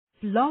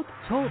Blog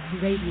Talk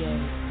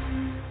Radio.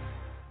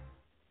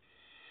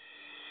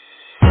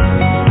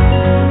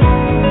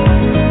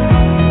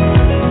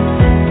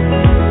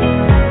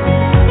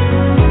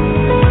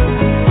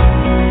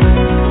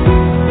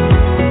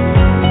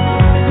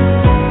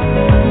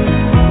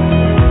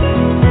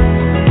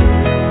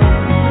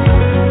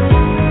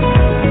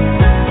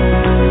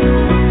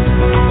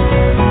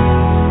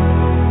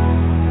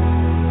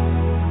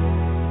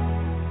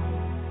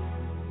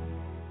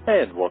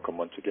 And welcome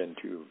once again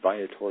to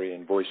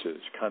Viatorian Voices,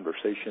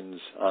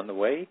 Conversations on the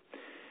Way.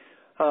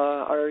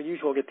 Our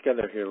usual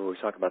get-together here where we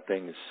talk about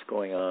things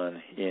going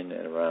on in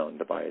and around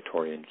the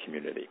Viatorian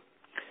community.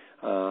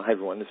 Hi,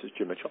 everyone. This is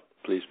Jim Mitchell.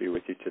 Pleased to be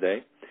with you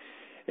today.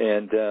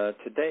 And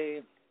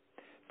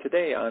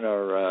today on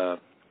our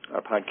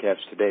podcast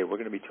today, we're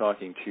going to be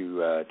talking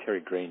to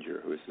Terry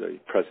Granger, who is the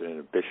president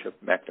of Bishop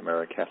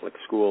McNamara Catholic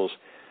Schools,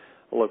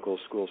 a local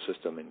school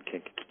system in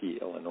Kankakee,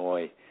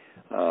 Illinois,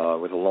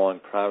 with a long,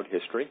 proud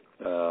history.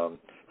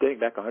 Dating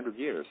back 100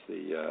 years,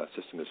 the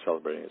system is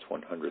celebrating its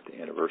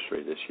 100th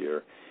anniversary this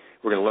year.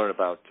 We're going to learn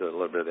about a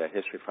little bit of that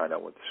history, find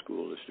out what the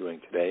school is doing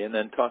today, and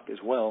then talk as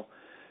well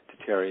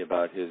to Terry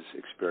about his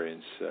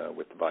experience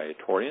with the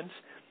Viatorians,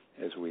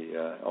 as we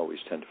always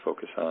tend to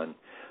focus on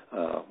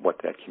what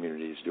that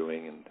community is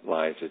doing and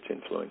lives it's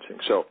influencing.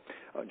 So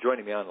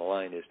joining me on the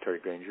line is Terry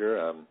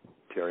Granger.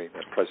 Terry,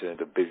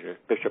 president of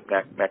Bishop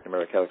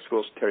McNamara Catholic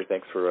Schools. Terry,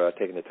 thanks for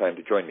taking the time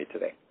to join me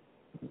today.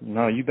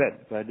 No, you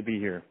bet. Glad to be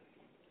here.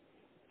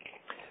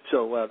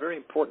 So, very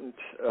important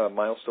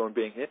milestone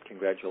being hit.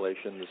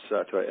 Congratulations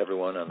to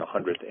everyone on the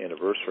 100th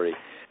anniversary.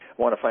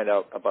 I want to find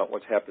out about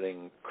what's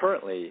happening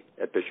currently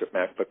at Bishop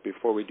Mac, but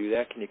before we do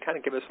that, can you kind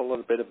of give us a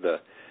little bit of the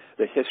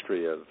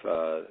history of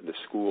the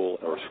school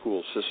or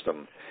school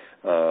system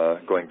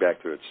going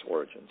back to its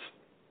origins?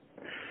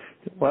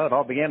 Well, it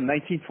all began in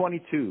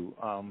 1922.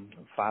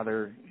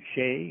 Father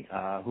Shea,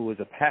 who was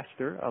a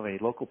pastor of a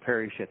local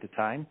parish at the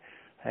time,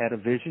 had a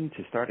vision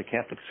to start a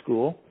Catholic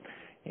school,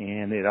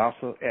 and it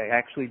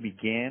actually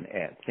began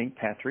at St.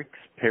 Patrick's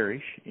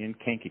Parish in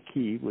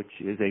Kankakee, which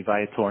is a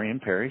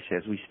Viatorian parish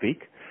as we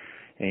speak.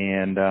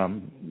 And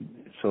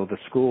so the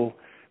school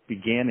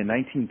began in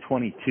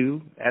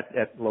 1922 at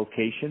that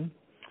location,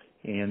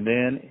 and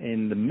then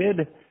in the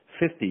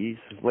mid-50s,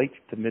 late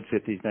to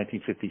mid-50s,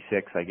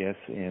 1956, I guess,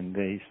 and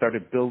they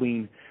started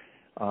building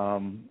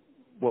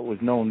what was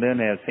known then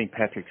as St.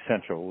 Patrick's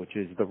Central, which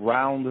is the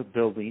round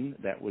building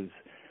that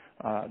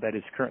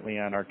is currently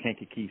on our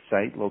Kankakee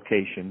site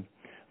location.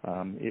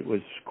 It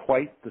was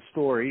quite the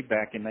story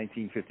back in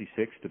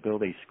 1956 to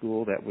build a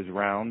school that was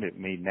round. It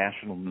made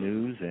national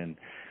news, and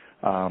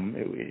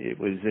it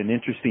was an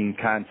interesting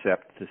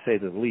concept, to say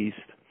the least.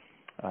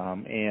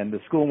 And the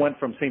school went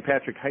from St.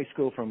 Patrick High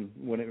School from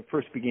when it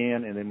first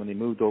began, and then when they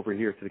moved over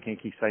here to the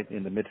Kankakee site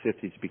in the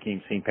mid-50s, it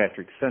became St.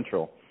 Patrick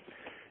Central.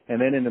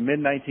 And then in the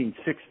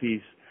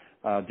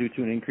mid-1960s, due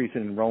to an increase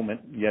in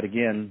enrollment, yet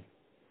again,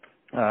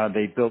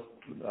 they built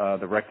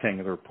the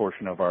rectangular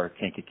portion of our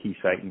Kankakee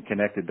site and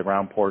connected the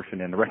round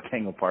portion and the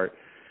rectangle part.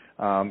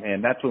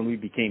 And that's when we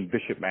became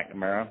Bishop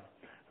McNamara.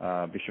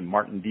 Bishop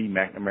Martin D.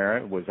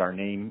 McNamara was our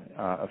name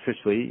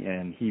officially,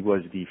 and he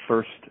was the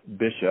first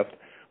bishop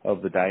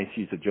of the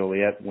Diocese of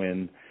Joliet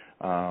when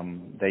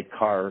they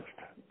carved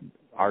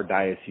our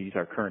diocese,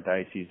 our current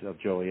Diocese of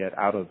Joliet,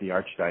 out of the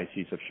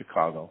Archdiocese of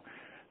Chicago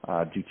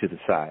due to the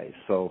size.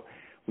 So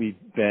we've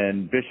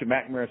been Bishop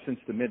McNamara since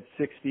the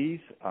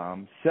mid-60s.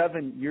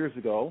 7 years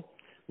ago,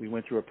 we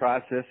went through a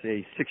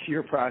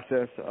 6-year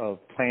process of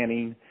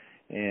planning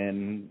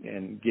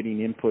and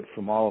getting input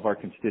from all of our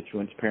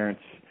constituents,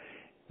 parents.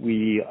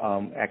 We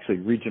actually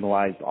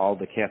regionalized all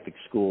the Catholic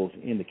schools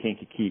in the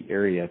Kankakee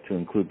area to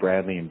include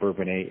Bradley and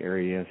Bourbonnais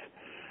areas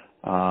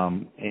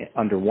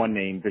under one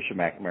name, Bishop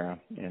McNamara.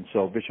 And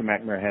so Bishop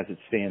McNamara, as it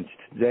stands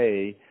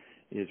today,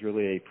 is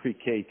really a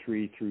pre-K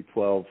 3 through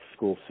 12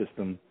 school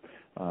system.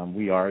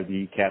 We are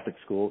the Catholic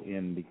school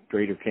in the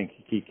greater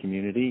Kankakee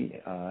community,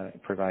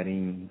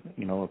 providing,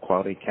 a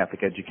quality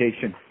Catholic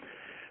education.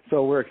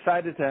 So we're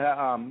excited to,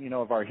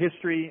 of our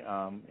history.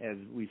 As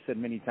we said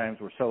many times,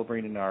 we're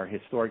celebrating our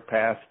historic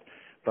past,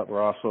 but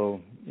we're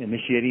also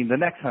initiating the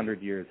next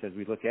 100 years as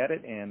we look at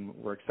it, and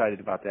we're excited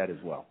about that as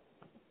well.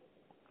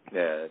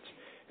 Yeah,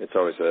 it's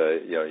always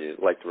you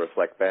like to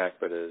reflect back,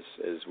 but as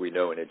we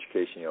know in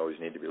education, you always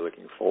need to be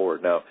looking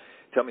forward. Now,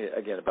 tell me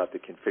again about the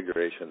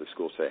configuration of the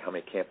school. Say, how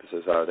many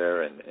campuses are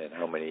there, and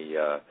how many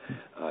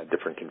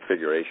different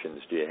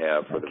configurations do you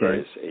have for the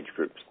various age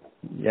groups?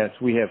 Yes,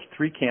 we have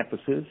 3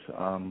 campuses.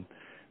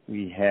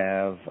 We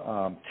have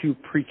 2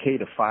 pre-K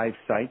to 5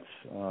 sites.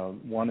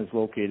 One is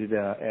located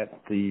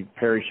at the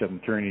parish of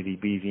Maternity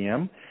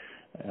BVM.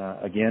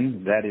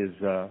 Again, that is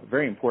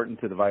very important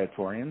to the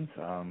Viatorians,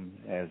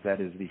 as that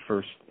is the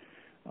first.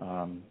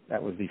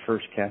 That was the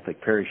first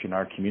Catholic parish in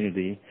our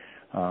community,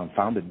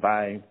 founded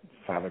by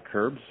Father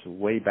Curbs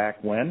way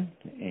back when,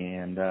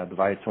 and the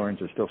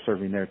Viatorians are still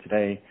serving there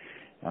today.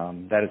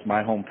 That is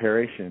my home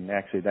parish, and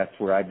actually that's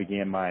where I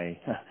began my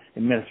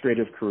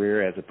administrative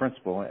career as a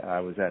principal. I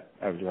was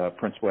a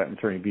principal at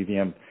Maternity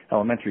BVM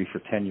Elementary for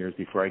 10 years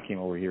before I came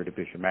over here to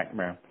Bishop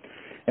McNamara.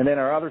 And then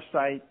our other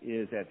site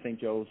is at St.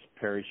 Joe's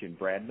Parish in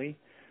Bradley,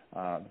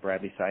 the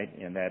Bradley site,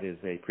 and that is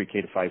a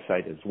pre-K to 5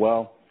 site as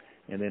well.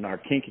 And then our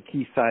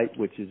Kankakee site,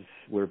 which is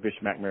where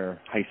Bishop McNamara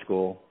High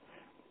School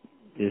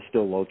is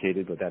still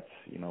located, but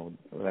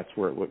that's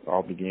where it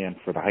all began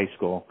for the high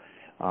school.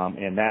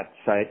 And that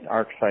site,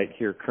 our site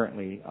here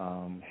currently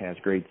has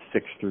grades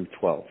 6 through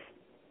 12.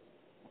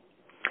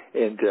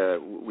 And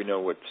we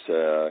know what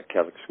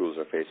Catholic schools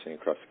are facing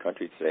across the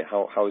country today.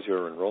 How is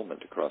your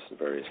enrollment across the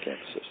various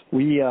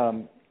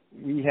campuses?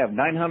 We have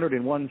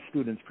 901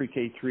 students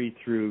pre-K 3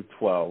 through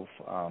 12,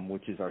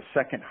 which is our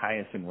second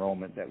highest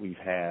enrollment that we've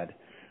had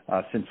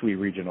since we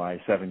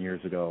regionalized 7 years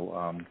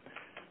ago.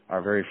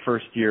 Our very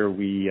first year,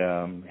 we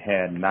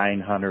had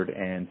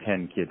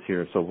 910 kids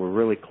here, so we're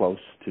really close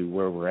to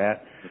where we're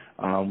at.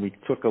 We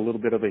took a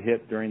little bit of a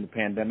hit during the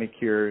pandemic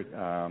here,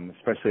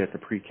 especially at the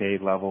pre-K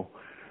level.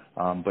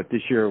 But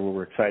this year,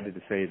 we're excited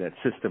to say that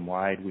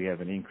system-wide, we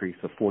have an increase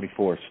of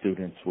 44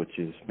 students, which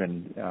has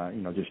been,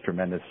 just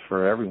tremendous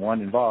for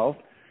everyone involved.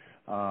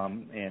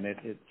 And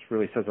it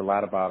really says a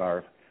lot about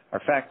our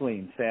faculty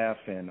and staff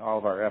and all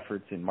of our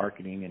efforts in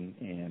marketing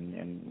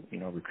and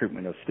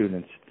recruitment of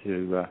students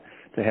to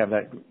have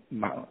that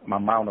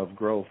amount of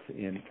growth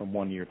from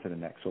one year to the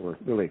next. So we're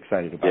really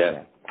excited about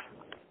that.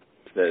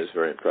 That is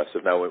very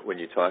impressive. Now, when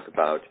you talk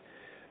about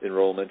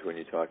enrollment, when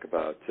you talk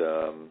about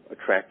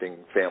attracting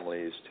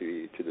families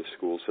to the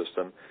school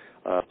system,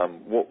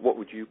 what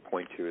would you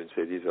point to and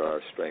say these are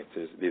our strengths?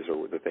 These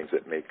are the things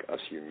that make us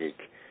unique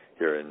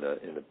here in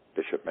the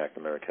Bishop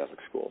McNamara Catholic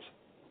Schools?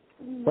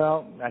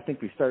 Well, I think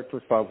we start,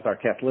 first of all, with our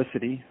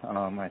Catholicity.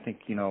 I think,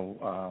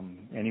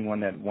 anyone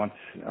that wants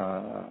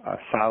a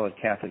solid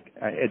Catholic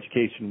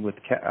education with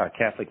a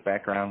Catholic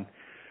background,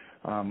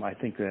 I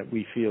think that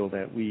we feel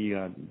that we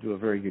do a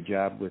very good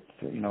job with,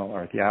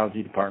 our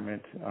theology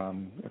department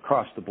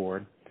across the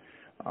board.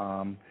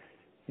 And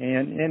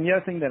the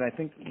other thing that I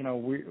think,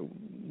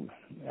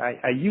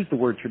 I use the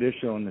word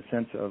traditional in the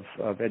sense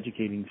of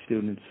educating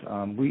students.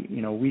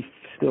 We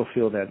still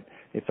feel that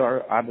it's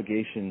our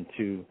obligation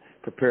to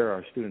prepare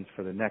our students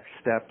for the next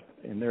step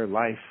in their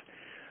life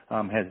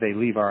as they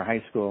leave our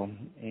high school.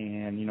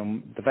 And,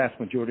 the vast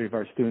majority of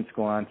our students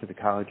go on to the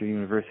college or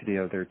university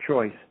of their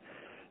choice.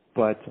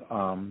 But,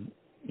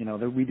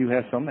 we do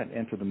have some that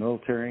enter the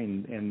military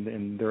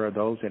and there are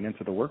those that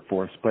enter the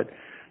workforce. But,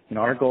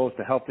 our goal is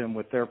to help them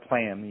with their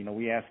plan.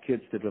 We ask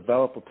kids to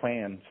develop a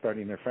plan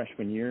starting their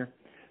freshman year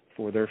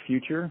for their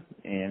future.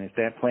 And if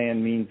that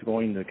plan means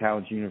going to the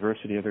college or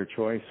university of their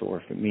choice, or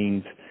if it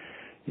means,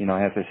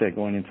 as I said,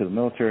 going into the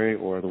military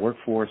or the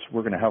workforce,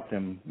 we're going to help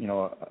them,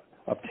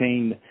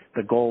 obtain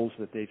the goals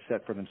that they've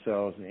set for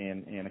themselves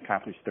and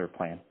accomplish their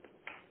plan.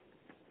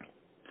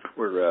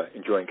 We're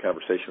enjoying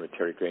conversation with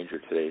Terry Granger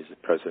today. He's the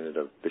president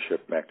of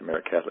Bishop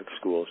McNamara Catholic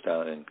Schools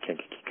down in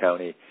Kankakee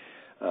County.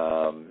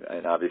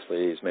 And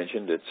obviously, as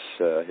mentioned,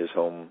 it's his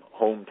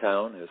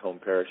hometown, his home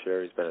parish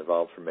there. He's been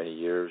involved for many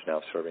years,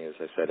 now serving, as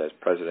I said, as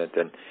president.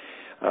 And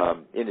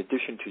in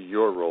addition to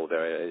your role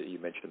there, you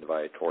mentioned the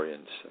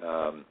Viatorians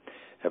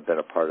have been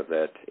a part of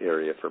that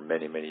area for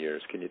many, many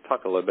years. Can you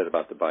talk a little bit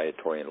about the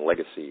Viatorian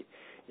legacy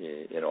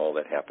in all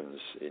that happens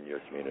in your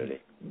community?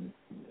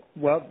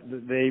 Well,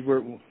 they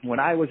were, when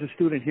I was a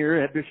student here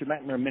at Bishop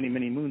McNamara many,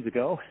 many moons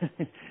ago,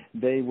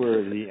 they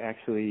were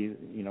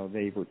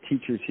they were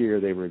teachers here,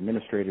 they were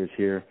administrators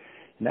here,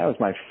 and that was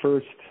my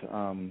first,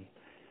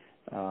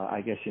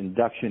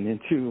 induction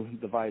into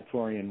the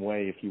Viatorian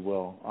way, if you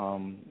will.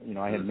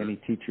 I had many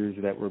teachers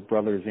that were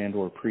brothers and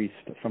or priests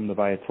from the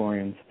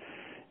Viatorians,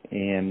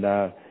 and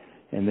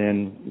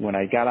then when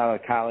I got out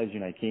of college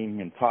and I came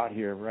and taught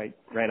here right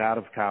out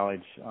of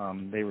college,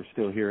 they were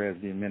still here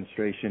as the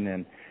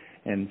administration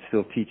and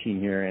still teaching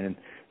here. And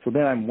so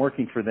then I'm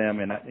working for them,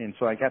 and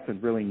so I got to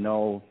really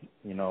know,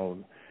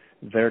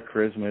 their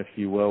charisma, if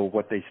you will,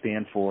 what they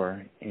stand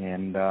for.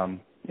 And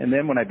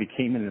then when I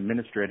became an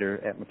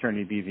administrator at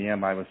Maternity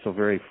BVM, I was so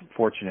very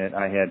fortunate.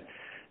 I had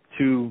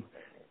two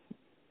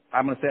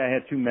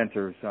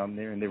mentors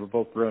there, and they were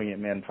both brilliant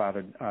men,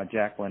 Father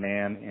Jack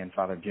Lannan and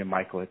Father Jim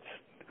Michaelitz,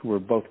 who were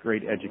both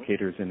great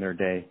educators in their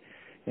day.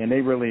 And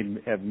they really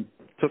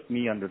took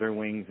me under their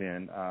wings,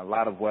 and a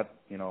lot of what,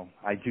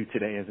 I do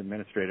today as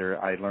administrator,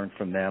 I learned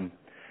from them.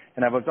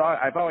 And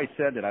I've always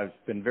said that I've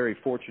been very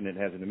fortunate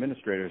as an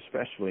administrator,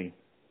 especially,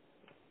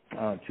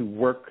 to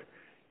work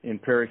in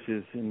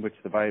parishes in which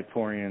the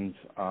Viatorians,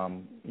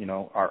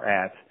 are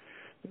at,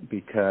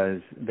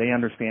 because they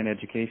understand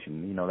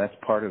education. That's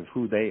part of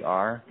who they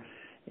are,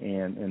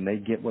 and they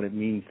get what it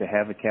means to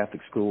have a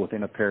Catholic school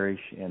within a parish,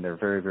 and they're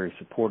very, very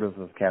supportive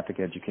of Catholic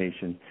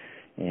education.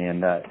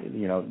 And,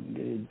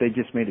 they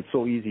just made it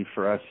so easy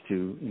for us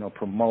to,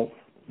 promote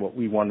what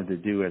we wanted to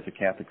do as a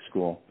Catholic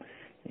school.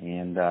 So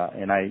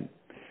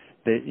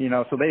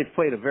they've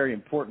played a very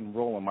important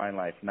role in my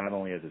life, not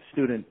only as a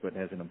student, but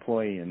as an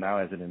employee and now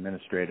as an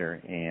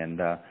administrator. And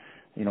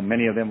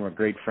many of them were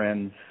great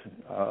friends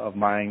of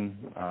mine,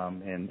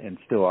 and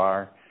still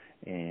are.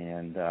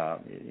 And,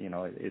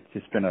 it's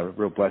just been a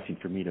real blessing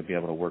for me to be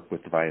able to work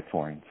with the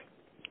Viatorians.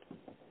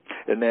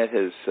 And that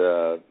has,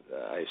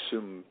 I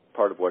assume,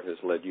 part of what has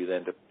led you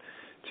then to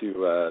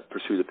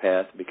pursue the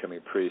path of becoming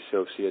a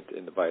pre-associate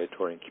in the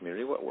Viatorian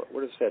community. What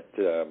does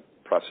that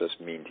process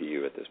mean to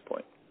you at this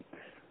point?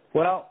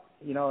 Well,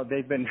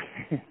 they've been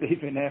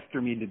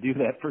after me to do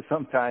that for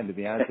some time, to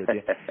be honest with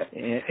you.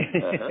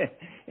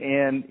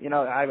 And,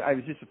 I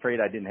was just afraid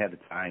I didn't have the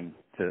time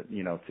to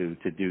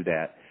do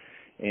that.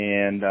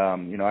 And,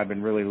 I've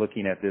been really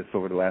looking at this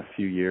over the last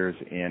few years,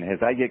 and as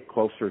I get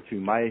closer to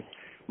my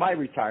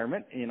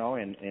retirement,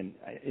 and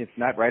it's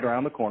not right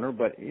around the corner,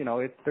 but,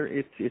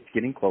 it's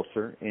getting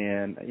closer.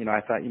 And,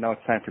 I thought,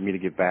 it's time for me to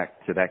get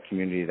back to that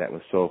community that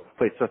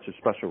played such a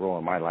special role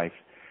in my life.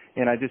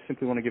 And I just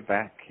simply want to get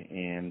back.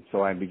 And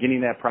so I'm beginning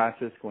that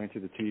process, going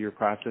through the 2-year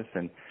process,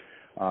 and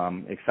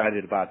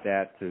excited about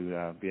that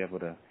to be able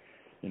to,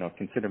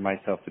 consider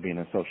myself to be an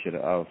associate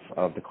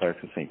of the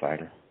Clerics of St.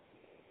 Viator.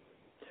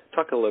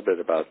 Talk a little bit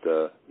about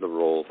the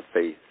role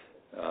faith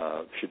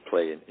should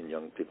play in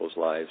young people's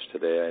lives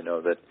today. I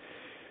know that,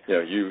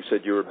 you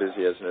said you were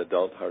busy as an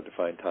adult, hard to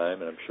find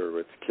time, and I'm sure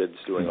with kids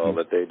doing all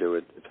that they do,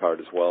 it's hard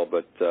as well.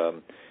 But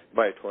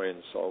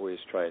Viatorians always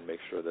try and make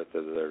sure that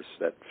there's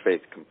that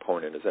faith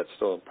component. Is that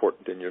still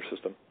important in your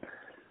system?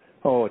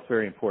 Oh, it's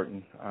very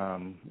important.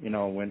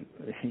 When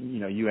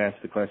you ask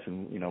the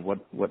question,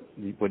 what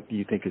do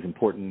you think is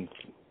important?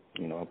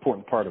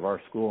 Important part of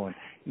our school,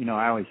 and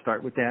I always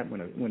start with that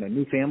when a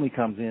new family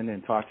comes in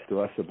and talks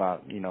to us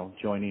about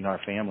joining our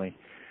family,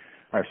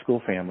 our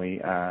school family.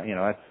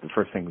 That's the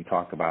first thing we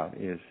talk about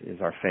is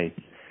our faith.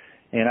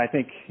 And I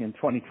think in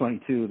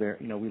 2022,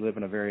 we live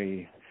in a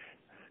very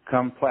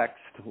complex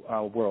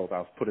world.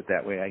 I'll put it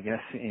that way, I guess.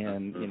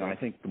 And I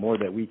think the more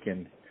that we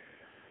can,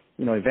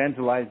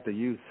 evangelize the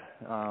youth,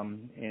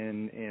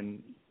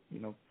 and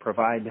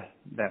provide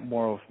that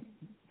moral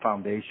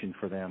foundation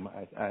for them,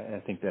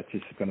 I think that's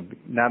just going to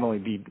not only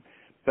be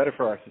better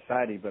for our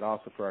society, but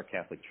also for our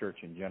Catholic Church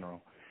in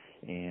general.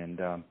 And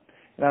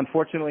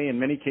unfortunately, in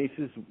many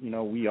cases,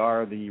 we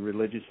are the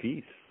religious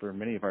piece for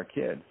many of our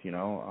kids,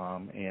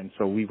 and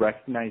so we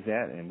recognize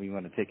that, and we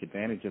want to take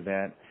advantage of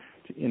that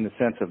in the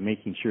sense of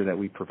making sure that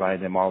we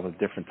provide them all the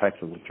different types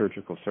of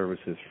liturgical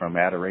services, from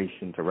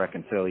adoration to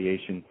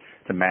reconciliation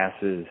to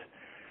masses,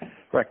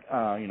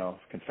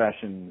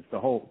 confessions,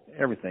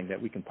 everything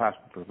that we can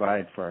possibly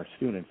provide for our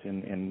students,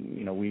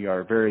 and we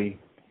are very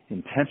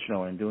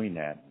intentional in doing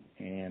that.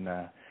 And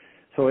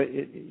so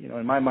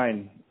in my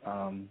mind,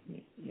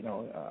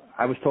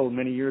 I was told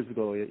many years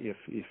ago,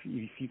 if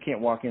you can't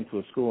walk into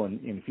a school and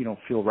if you don't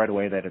feel right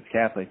away that it's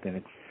Catholic,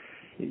 then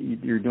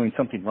you're doing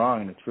something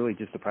wrong, and it's really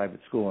just a private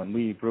school. And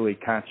we really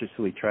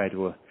consciously try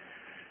to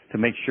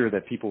make sure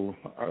that people,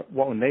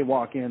 when they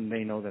walk in,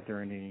 they know that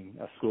they're in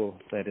a school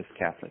that is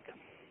Catholic.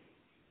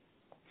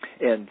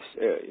 And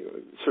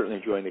certainly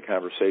enjoying the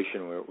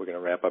conversation. We're going to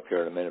wrap up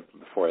here in a minute.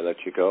 Before I let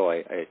you go,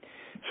 I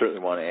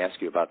certainly want to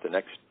ask you about the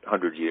next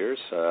 100 years.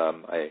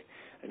 I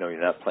know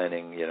you're not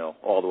planning,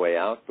 all the way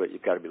out, but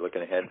you've got to be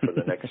looking ahead for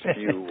the next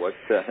few.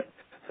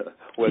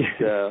 What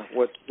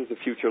does the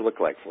future look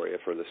like for you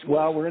for the school?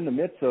 Well, we're in the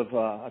midst of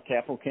a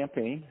capital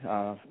campaign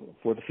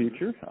for the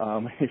future,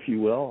 if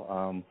you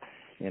will,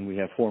 and we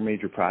have 4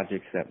 major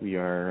projects that we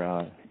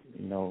are,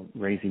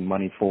 raising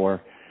money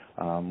for.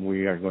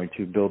 We are going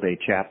to build a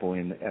chapel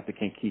at the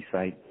Kankakee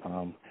site.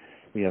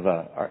 We have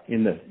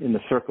in the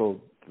circle,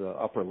 the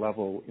upper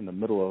level in the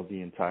middle of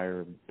the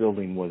entire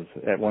building was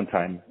at one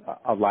time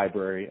a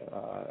library,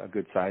 a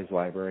good-sized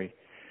library,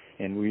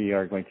 and we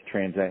are going to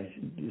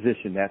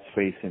transition that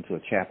space into a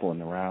chapel in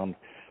the round,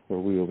 where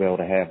we will be able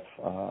to have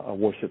a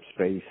worship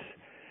space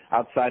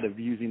outside of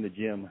using the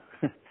gym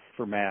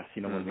for Mass,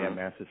 when we have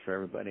Masses for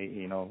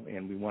everybody,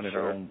 and we wanted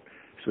our own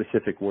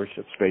specific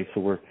worship space. So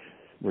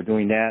we're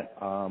doing that.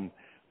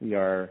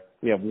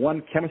 We have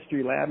one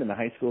chemistry lab in the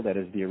high school that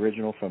is the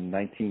original from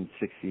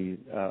 1960,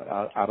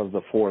 out of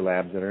the 4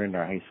 labs that are in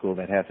our high school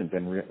that hasn't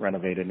been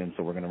renovated, and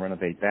so we're going to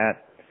renovate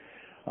that.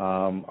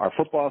 Our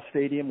football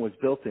stadium was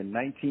built in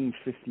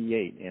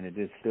 1958, and it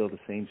is still the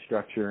same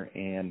structure,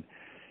 and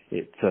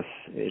it's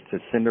a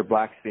cinder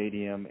block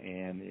stadium,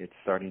 and it's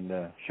starting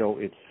to show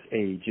its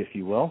age, if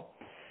you will.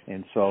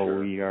 And so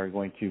we are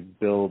going to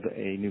build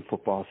a new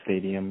football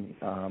stadium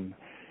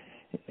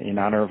in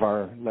honor of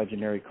our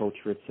legendary coach,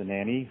 Rich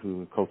Zanani,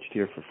 who coached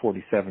here for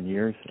 47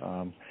 years.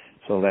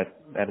 So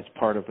that is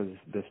part of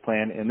this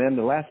plan. And then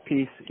the last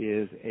piece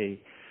is a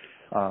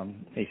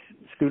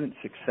student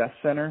success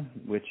center,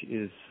 which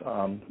is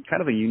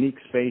kind of a unique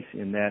space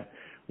in that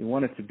we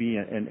want it to be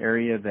an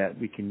area that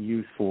we can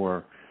use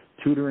for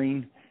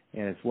tutoring,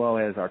 as well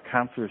as our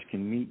counselors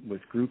can meet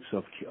with groups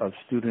of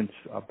students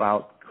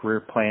about career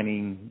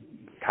planning,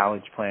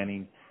 college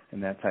planning,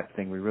 and that type of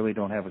thing. We really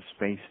don't have a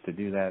space to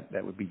do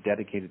that would be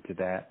dedicated to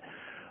that.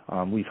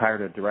 We've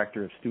hired a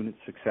director of student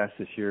success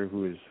this year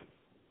who is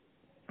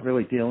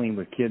really dealing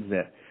with kids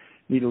that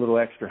need a little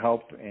extra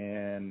help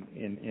and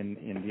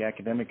in the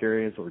academic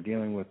areas or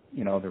dealing with,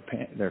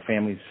 their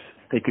families.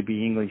 They could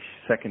be English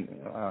second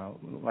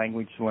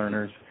language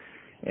learners.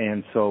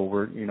 And so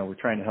we're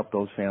trying to help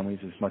those families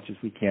as much as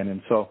we can.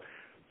 And so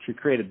to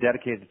create a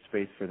dedicated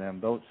space for them.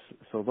 Those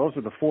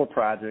are the 4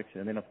 projects.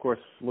 And then, of course,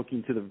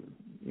 looking to the,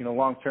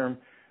 long term,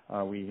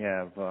 we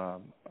have a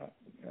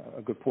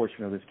good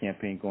portion of this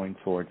campaign going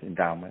towards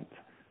endowment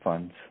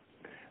funds,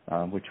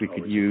 which we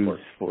could use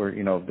for,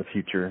 the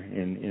future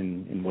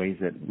in ways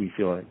that we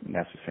feel are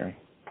necessary.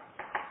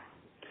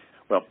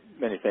 Well,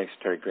 many thanks,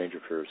 Terry Granger,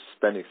 for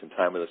spending some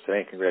time with us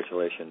today.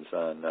 Congratulations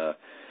on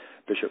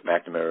Bishop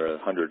McNamara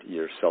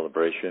 100-year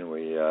celebration.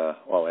 We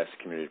all ask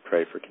the community to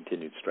pray for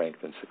continued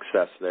strength and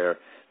success there.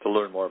 To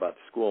learn more about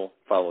the school,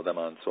 follow them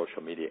on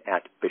social media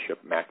at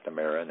Bishop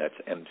McNamara, and that's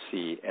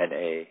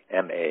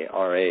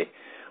McNamara,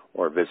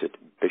 or visit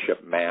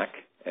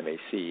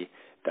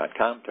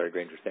bishopmac.com. Terry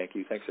Granger, thank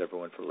you. Thanks,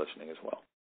 everyone, for listening as well.